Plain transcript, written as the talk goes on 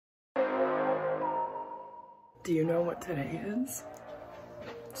Do you know what today is?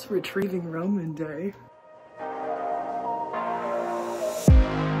 It's Retrieving Roman Day.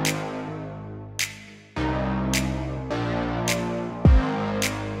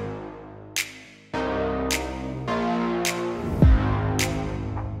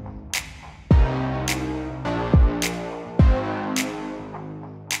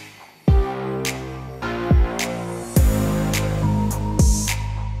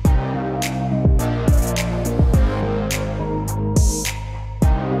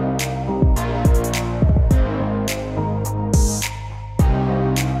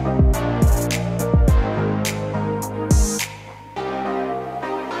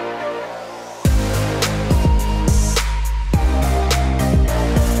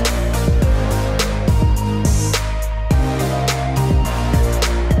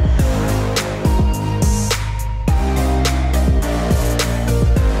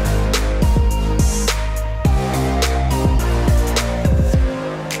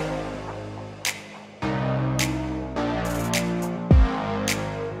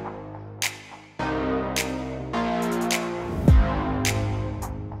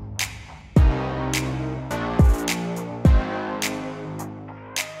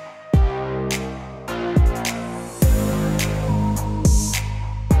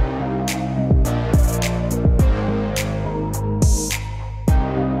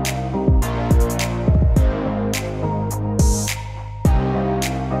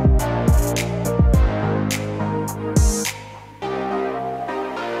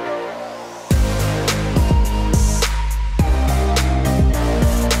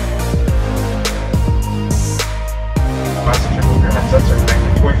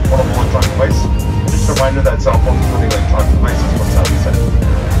 Just a reminder that cell phones, including electronic devices, must not be set.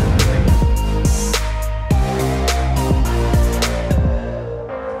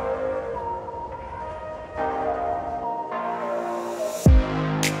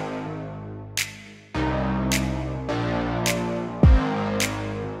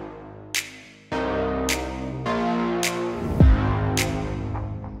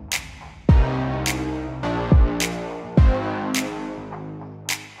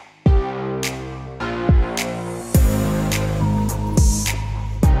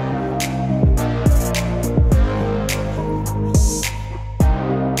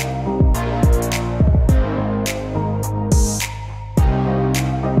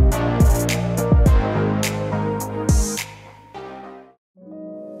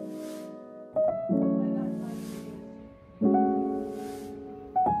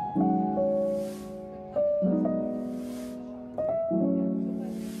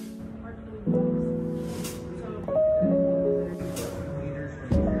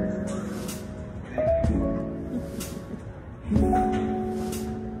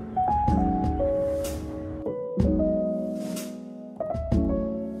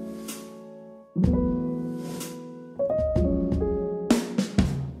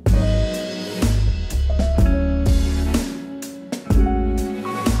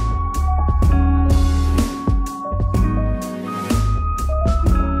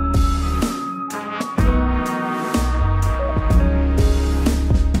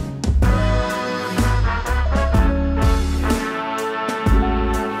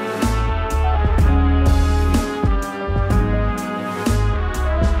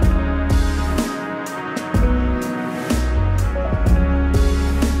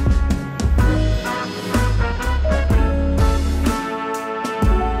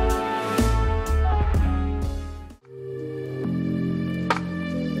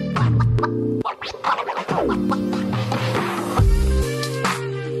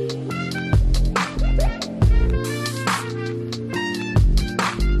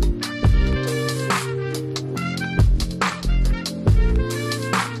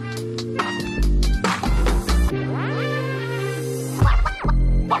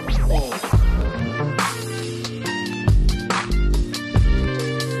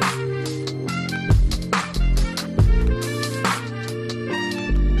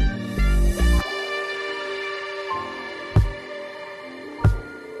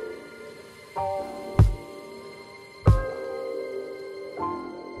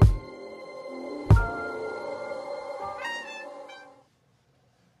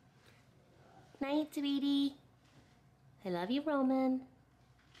 Night, sweetie. I love you, Roman.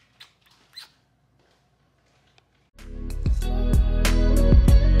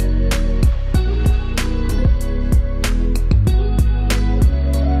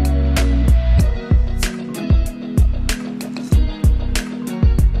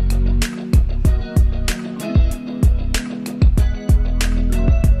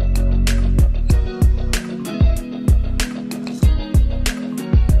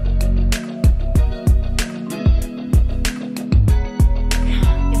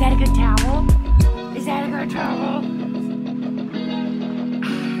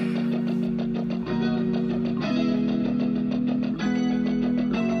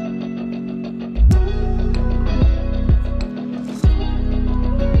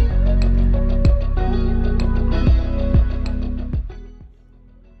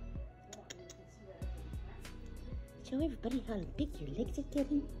 show everybody how big your legs are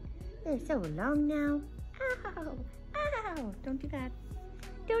getting? They're so long now. Ow! Ow! Don't do that.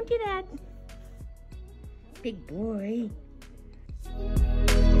 Don't do that. Big boy.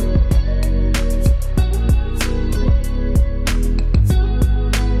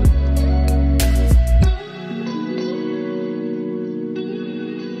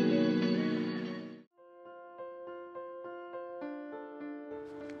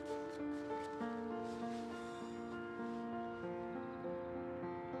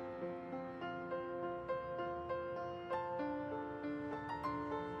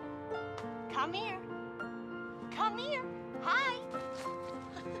 Come here. Come here. Hi.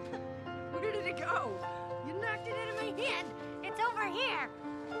 Where did it go? You knocked it out of my hand. It's over here.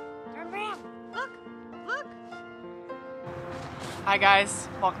 Turn around. Look. Look. Hi guys,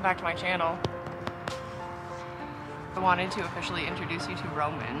 welcome back to my channel. I wanted to officially introduce you to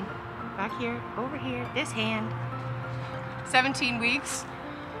Roman. Back here. Over here. This hand. 17 weeks.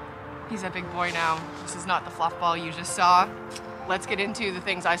 He's a big boy now. This is not the fluff ball you just saw. Let's get into the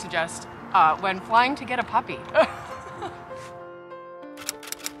things I suggest when flying to get a puppy.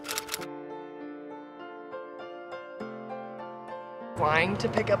 Flying to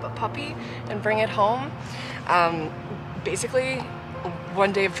pick up a puppy and bring it home. Basically,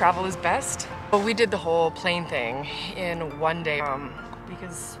 one day of travel is best. Well, we did the whole plane thing in one day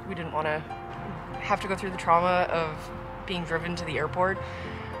because we didn't want to have to go through the trauma of being driven to the airport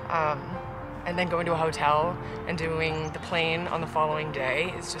and then going to a hotel and doing the plane on the following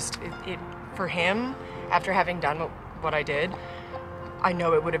day. Is just it for him, after having done what I did, I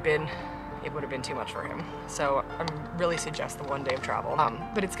know it would have been too much for him. So I really suggest the one day of travel.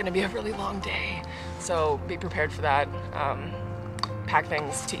 But it's gonna be a really long day, so be prepared for that. Pack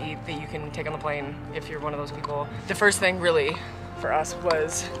things to eat that you can take on the plane if you're one of those people. The first thing really for us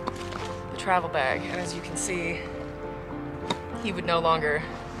was the travel bag, and as you can see, he would no longer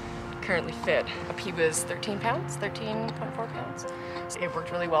currently fit. He was 13 pounds, 13.4 pounds. So it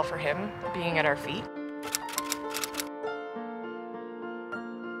worked really well for him being at our feet.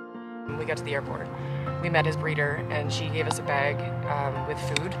 We got to the airport. We met his breeder and she gave us a bag with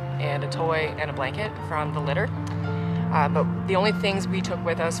food and a toy and a blanket from the litter. But the only things we took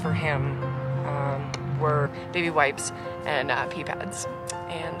with us for him were baby wipes and pee pads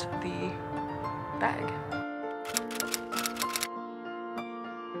and the bag.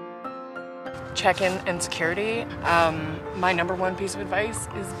 Check-in and security. My number one piece of advice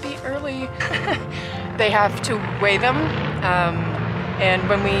is be early. They have to weigh them, and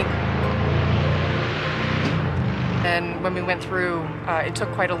when we went through, it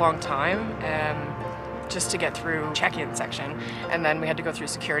took quite a long time just to get through check-in section, and then we had to go through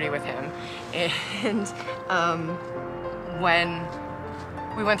security with him. And when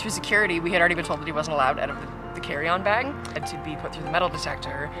we went through security, we had already been told that he wasn't allowed out of the carry-on bag. Had to be put through the metal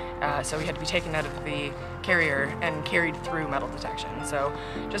detector, so he had to be taken out of the carrier and carried through metal detection. So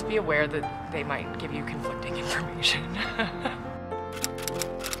just be aware that they might give you conflicting information.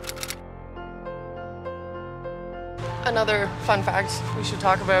 Another fun fact we should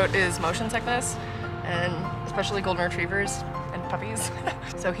talk about is motion sickness, and especially golden retrievers and puppies.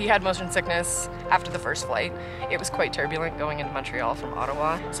 So he had motion sickness after the first flight. It was quite turbulent going into Montreal from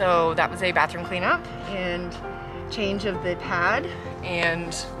Ottawa. So that was a bathroom cleanup and change of the pad,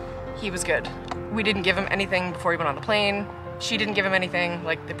 and he was good. We didn't give him anything before he went on the plane. She didn't give him anything,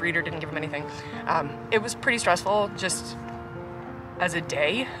 like the breeder didn't give him anything. It was pretty stressful just as a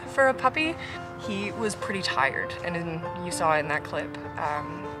day for a puppy. He was pretty tired, and you saw in that clip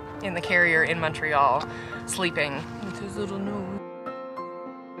in the carrier in Montreal, sleeping with his little nose.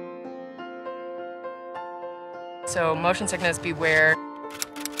 So motion sickness, beware.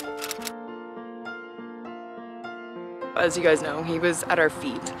 As you guys know, he was at our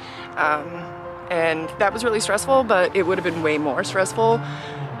feet, and that was really stressful, but it would have been way more stressful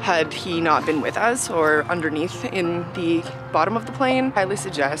had he not been with us or underneath in the bottom of the plane. I highly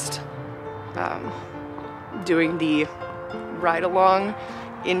suggest doing the ride along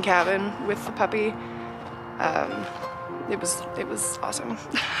in cabin with the puppy. It was awesome.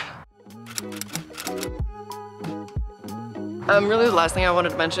 Really the last thing I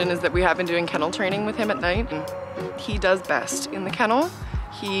wanted to mention is that we have been doing kennel training with him at night. He does best in the kennel.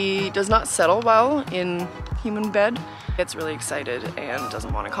 He does not settle well in human bed. Gets really excited and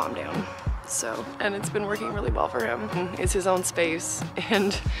doesn't want to calm down. So, and it's been working really well for him. It's his own space,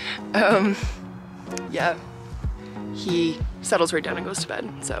 and yeah, he settles right down and goes to bed.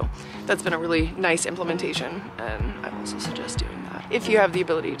 So that's been a really nice implementation, and I also suggest doing that if you have the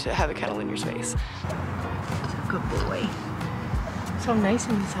ability to have a kennel in your space. Good boy. So nice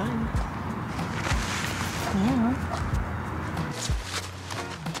in the sun. Yeah.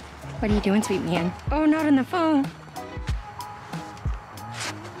 What are you doing, sweet man? Oh, not on the phone.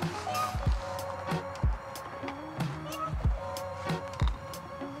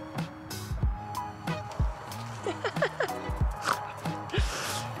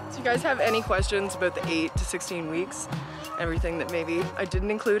 Do you guys have any questions about the 8 to 16 weeks? Everything that maybe I didn't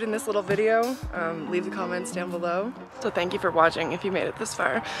include in this little video, leave the comments down below. So thank you for watching if you made it this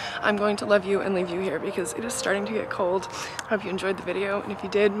far. I'm going to love you and leave you here because it is starting to get cold. Hope you enjoyed the video, and if you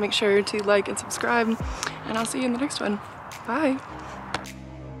did, make sure to like and subscribe, and I'll see you in the next one. Bye.